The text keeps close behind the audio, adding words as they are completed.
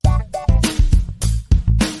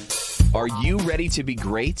Are you ready to be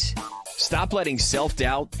great? Stop letting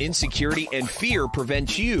self-doubt, insecurity, and fear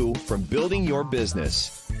prevent you from building your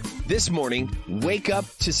business. This morning, wake up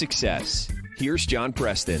to success. Here's John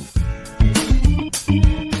Preston.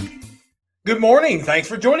 Good morning. Thanks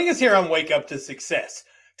for joining us here on Wake Up to Success.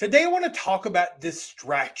 Today, I want to talk about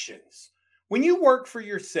distractions. When you work for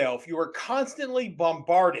yourself, you are constantly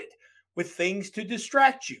bombarded with things to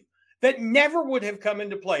distract you that never would have come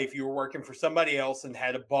into play if you were working for somebody else and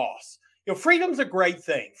had a boss. You know, freedom's a great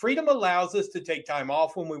thing. Freedom allows us to take time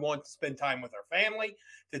off when we want to spend time with our family,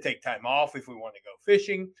 to take time off if we want to go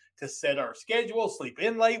fishing, to set our schedule, sleep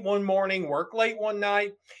in late one morning, work late one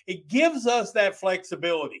night. It gives us that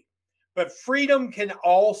flexibility. But freedom can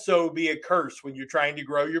also be a curse when you're trying to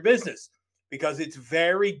grow your business because it's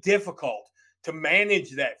very difficult to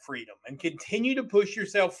manage that freedom and continue to push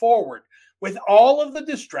yourself forward with all of the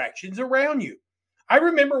distractions around you. I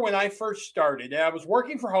remember when I first started and I was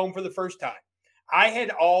working from home for the first time. I had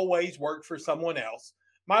always worked for someone else.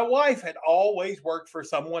 My wife had always worked for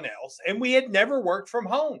someone else, and we had never worked from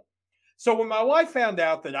home. So when my wife found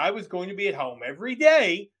out that I was going to be at home every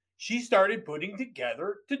day, she started putting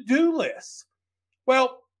together to-do lists.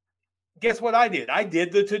 Well, guess what I did? I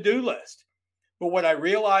did the to-do list. But what I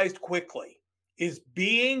realized quickly is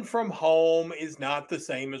being from home is not the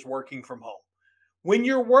same as working from home. When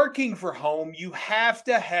you're working from home, you have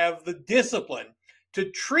to have the discipline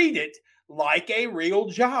to treat it like a real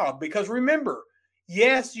job. Because remember,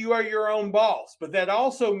 yes, you are your own boss, but that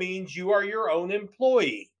also means you are your own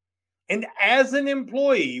employee. And as an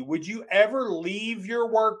employee, would you ever leave your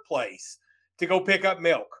workplace to go pick up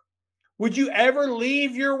milk? Would you ever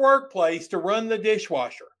leave your workplace to run the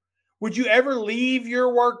dishwasher? Would you ever leave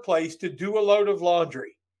your workplace to do a load of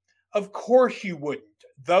laundry? Of course you wouldn't.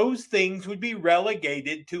 Those things would be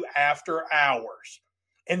relegated to after hours.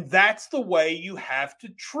 And that's the way you have to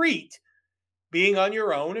treat being on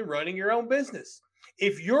your own and running your own business.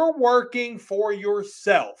 If you're working for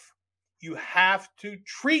yourself, you have to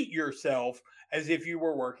treat yourself as if you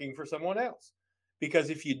were working for someone else.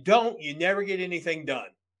 Because if you don't, you never get anything done.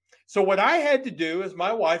 So what I had to do is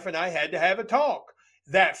my wife and I had to have a talk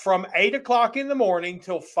that from 8 o'clock in the morning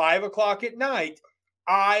till 5 o'clock at night,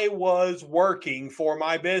 I was working for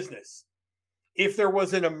my business. If there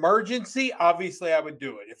was an emergency, obviously I would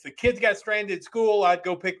do it. If the kids got stranded at school, I'd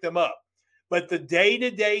go pick them up. But the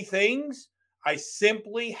day-to-day things, I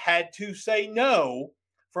simply had to say no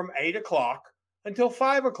from 8 o'clock until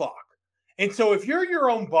 5 o'clock. And so if you're your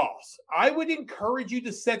own boss, I would encourage you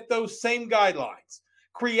to set those same guidelines.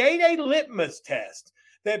 Create a litmus test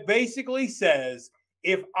that basically says,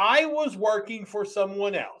 if I was working for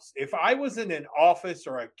someone else, if I was in an office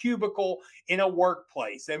or a cubicle in a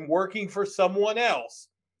workplace and working for someone else,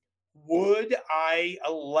 would I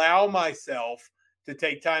allow myself to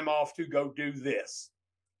take time off to go do this?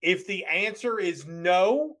 If the answer is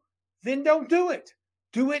no, then don't do it.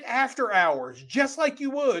 Do it after hours, just like you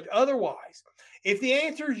would otherwise. If the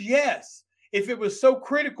answer is yes, if it was so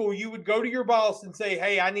critical, you would go to your boss and say,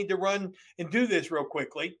 hey, I need to run and do this real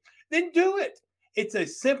quickly, then do it. It's a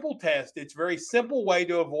simple test. It's a very simple way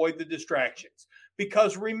to avoid the distractions.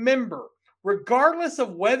 Because remember, regardless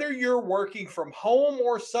of whether you're working from home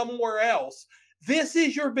or somewhere else, this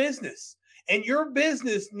is your business. And your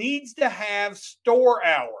business needs to have store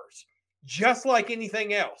hours, just like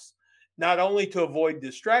anything else. Not only to avoid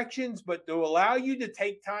distractions, but to allow you to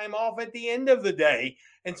take time off at the end of the day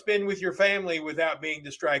and spend with your family without being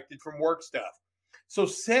distracted from work stuff. So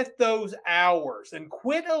set those hours and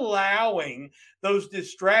quit allowing those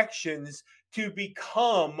distractions to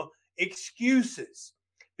become excuses,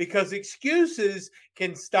 because excuses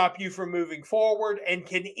can stop you from moving forward and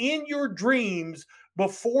can end your dreams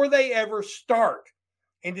before they ever start.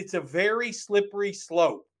 And it's a very slippery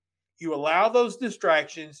slope. You allow those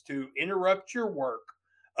distractions to interrupt your work.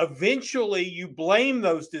 Eventually, you blame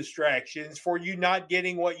those distractions for you not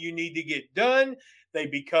getting what you need to get done. They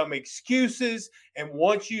become excuses. And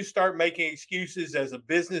once you start making excuses as a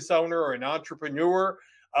business owner or an entrepreneur,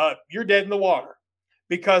 you're dead in the water.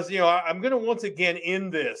 Because, I'm going to once again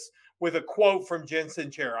end this with a quote from Jen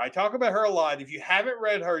Sincero. I talk about her a lot. If you haven't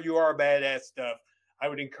read her, You Are a Badass stuff, I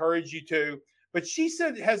would encourage you to. But she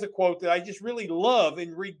has a quote that I just really love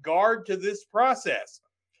in regard to this process.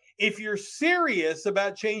 If you're serious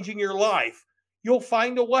about changing your life, you'll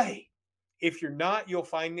find a way. If you're not, you'll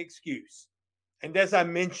find an excuse. And as I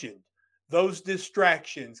mentioned, those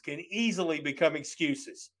distractions can easily become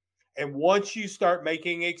excuses. And once you start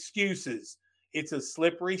making excuses, it's a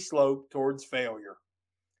slippery slope towards failure.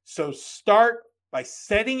 So start by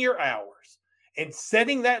setting your hours and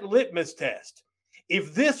setting that litmus test.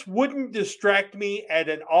 If this wouldn't distract me at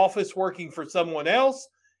an office working for someone else,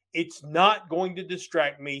 it's not going to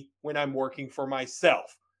distract me when I'm working for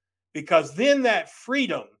myself, because then that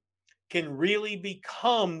freedom can really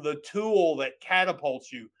become the tool that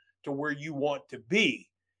catapults you to where you want to be,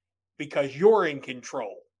 because you're in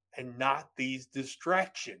control and not these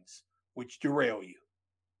distractions which derail you.